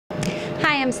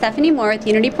Hi, I'm Stephanie Moore with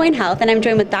Unity Point Health, and I'm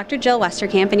joined with Dr. Jill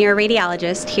Westerkamp, and you're a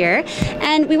radiologist here.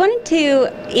 And we wanted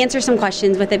to answer some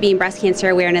questions with it being Breast Cancer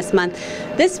Awareness Month.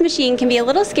 This machine can be a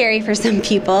little scary for some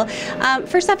people.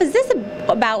 First off, is this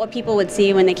about what people would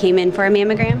see when they came in for a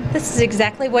mammogram? This is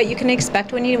exactly what you can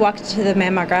expect when you walk into the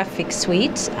mammographic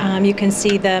suite. You can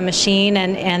see the machine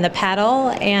and the paddle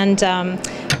and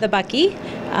the bucky.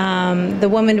 The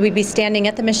woman would be standing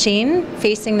at the machine,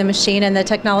 facing the machine, and the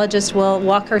technologist will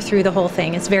walk her through the whole thing.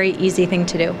 It's a very easy thing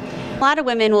to do. A lot of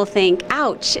women will think,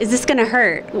 ouch, is this going to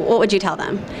hurt? What would you tell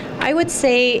them? I would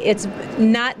say it's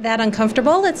not that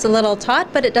uncomfortable. It's a little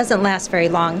taut, but it doesn't last very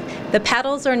long. The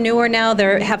paddles are newer now.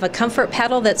 They have a comfort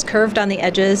paddle that's curved on the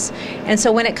edges, and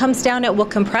so when it comes down, it will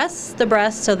compress the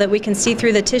breast so that we can see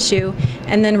through the tissue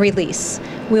and then release.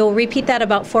 We'll repeat that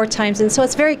about 4 times, and so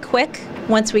it's very quick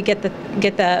once we get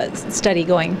the study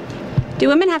going. Do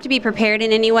women have to be prepared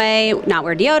in any way? Not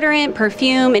wear deodorant,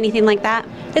 perfume, anything like that?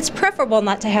 It's preferable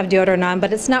not to have deodorant on,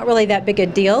 but it's not really that big a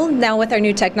deal. Now with our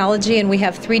new technology, and we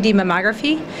have 3D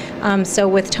mammography, so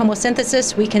with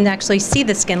tomosynthesis, we can actually see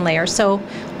the skin layer. So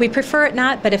we prefer it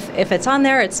not, but if it's on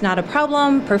there, it's not a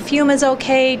problem. Perfume is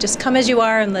okay. Just come as you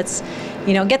are, and let's,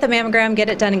 get the mammogram, get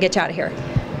it done, and get you out of here.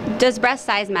 Does breast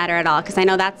size matter at all? Because I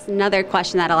know that's another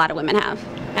question that a lot of women have.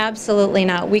 Absolutely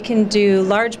not. We can do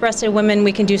large-breasted women,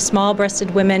 we can do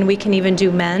small-breasted women, we can even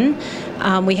do men.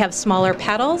 We have smaller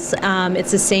paddles.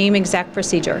 It's the same exact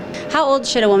procedure. How old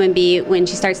should a woman be when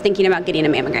she starts thinking about getting a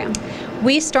mammogram?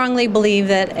 We strongly believe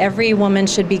that every woman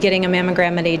should be getting a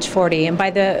mammogram at age 40. And by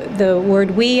the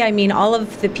word we, I mean all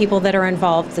of the people that are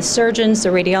involved, the surgeons, the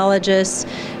radiologists,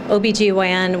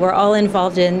 OBGYN, we're all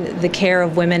involved in the care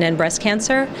of women and breast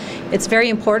cancer. It's very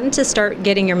important to start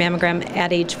getting your mammogram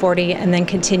at age 40 and then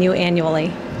continue annually.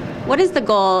 What is the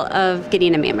goal of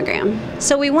getting a mammogram?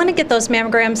 So we want to get those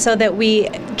mammograms so that we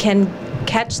can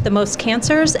catch the most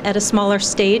cancers at a smaller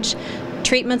stage.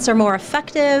 Treatments are more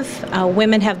effective,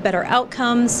 women have better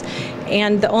outcomes,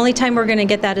 and the only time we're going to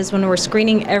get that is when we're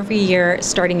screening every year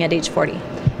starting at age 40.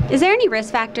 Is there any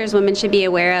risk factors women should be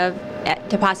aware of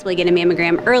to possibly get a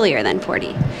mammogram earlier than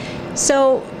 40?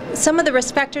 So some of the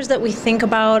risk factors that we think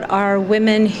about are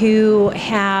women who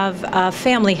have a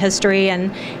family history,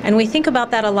 and we think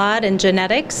about that a lot, and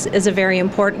genetics is a very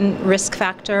important risk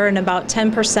factor, and about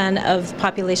 10% of the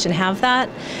population have that.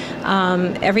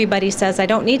 Everybody says, I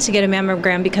don't need to get a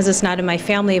mammogram because it's not in my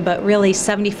family, but really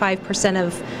 75%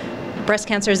 of breast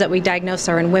cancers that we diagnose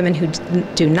are in women who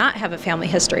do not have a family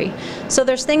history. So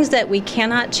there's things that we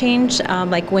cannot change,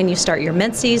 like when you start your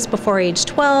menses before age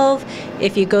 12,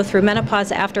 if you go through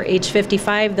menopause after age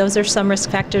 55, those are some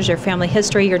risk factors. Your family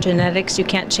history, your genetics, you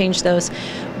can't change those.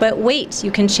 But weight,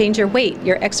 you can change your weight,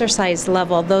 your exercise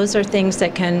level. Those are things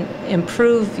that can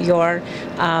improve your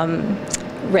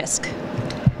risk.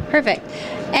 Perfect.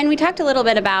 And we talked a little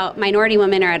bit about minority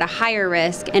women are at a higher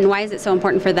risk, and why is it so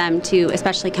important for them to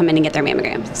especially come in and get their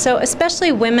mammograms? So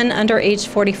especially women under age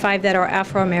 45 that are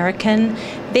Afro-American,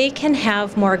 they can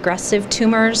have more aggressive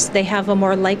tumors. They have a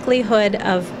more likelihood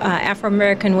of,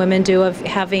 Afro-American women do, of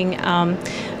having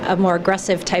a more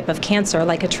aggressive type of cancer,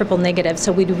 like a triple negative.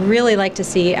 So we'd really like to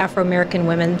see Afro-American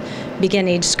women begin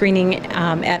age screening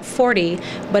at 40,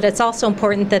 but it's also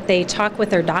important that they talk with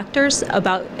their doctors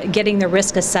about getting the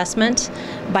risk assessment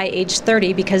by age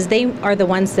 30, because they are the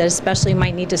ones that especially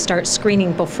might need to start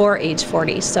screening before age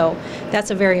 40. So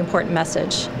that's a very important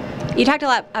message. You talked a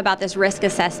lot about this risk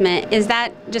assessment. Is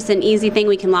that just an easy thing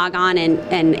we can log on and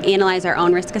analyze our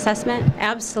own risk assessment?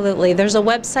 Absolutely. There's a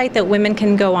website that women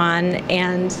can go on,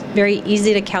 and very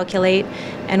easy to calculate.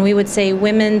 And we would say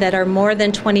women that are more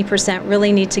than 20%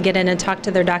 really need to get in and talk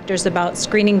to their doctors about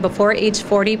screening before age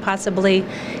 40 possibly,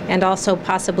 and also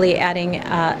possibly adding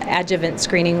adjuvant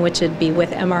screening, which would be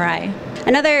with MRI.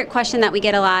 Another question that we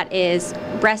get a lot is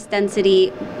breast density.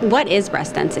 What is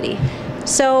breast density?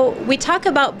 So we talk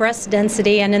about breast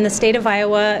density, and in the state of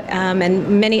Iowa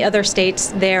and many other states,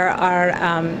 there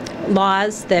are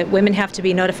laws that women have to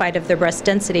be notified of their breast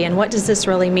density. And what does this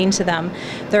really mean to them?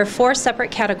 There are 4 separate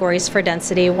categories for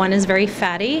density. One is very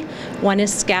fatty, one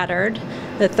is scattered,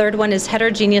 the third one is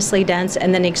heterogeneously dense,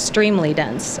 and then extremely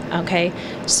dense. Okay,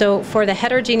 so for the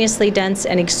heterogeneously dense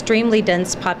and extremely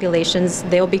dense populations,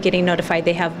 they'll be getting notified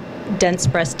they have dense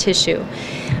breast tissue.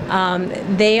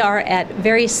 They are at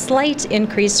very slight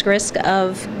increased risk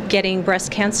of getting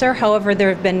breast cancer. However, there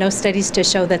have been no studies to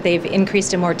show that they've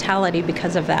increased in mortality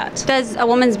because of that. Does a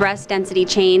woman's breast density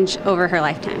change over her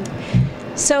lifetime?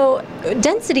 So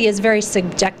density is very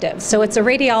subjective. So it's a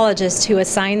radiologist who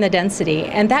assigns the density,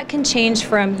 and that can change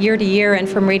from year to year and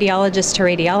from radiologist to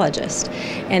radiologist.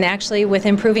 And actually, with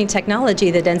improving technology,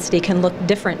 the density can look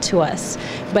different to us.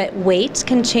 But weight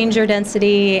can change your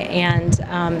density, and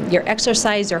your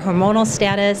exercise, your hormonal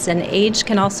status, and age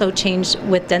can also change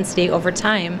with density over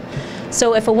time.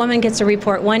 So if a woman gets a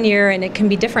report one year and it can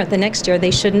be different the next year,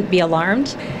 they shouldn't be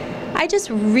alarmed. I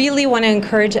just really want to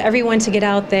encourage everyone to get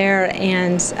out there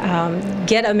and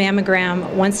get a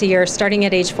mammogram once a year. Starting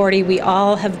at age 40, we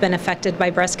all have been affected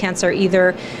by breast cancer,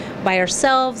 either by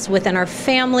ourselves, within our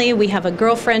family. We have a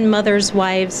girlfriend, mothers,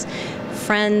 wives,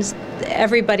 friends.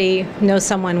 Everybody knows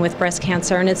someone with breast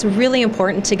cancer, and it's really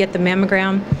important to get the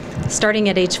mammogram starting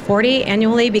at age 40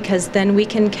 annually, because then we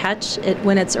can catch it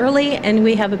when it's early and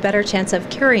we have a better chance of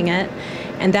curing it,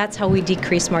 and that's how we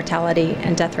decrease mortality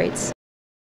and death rates.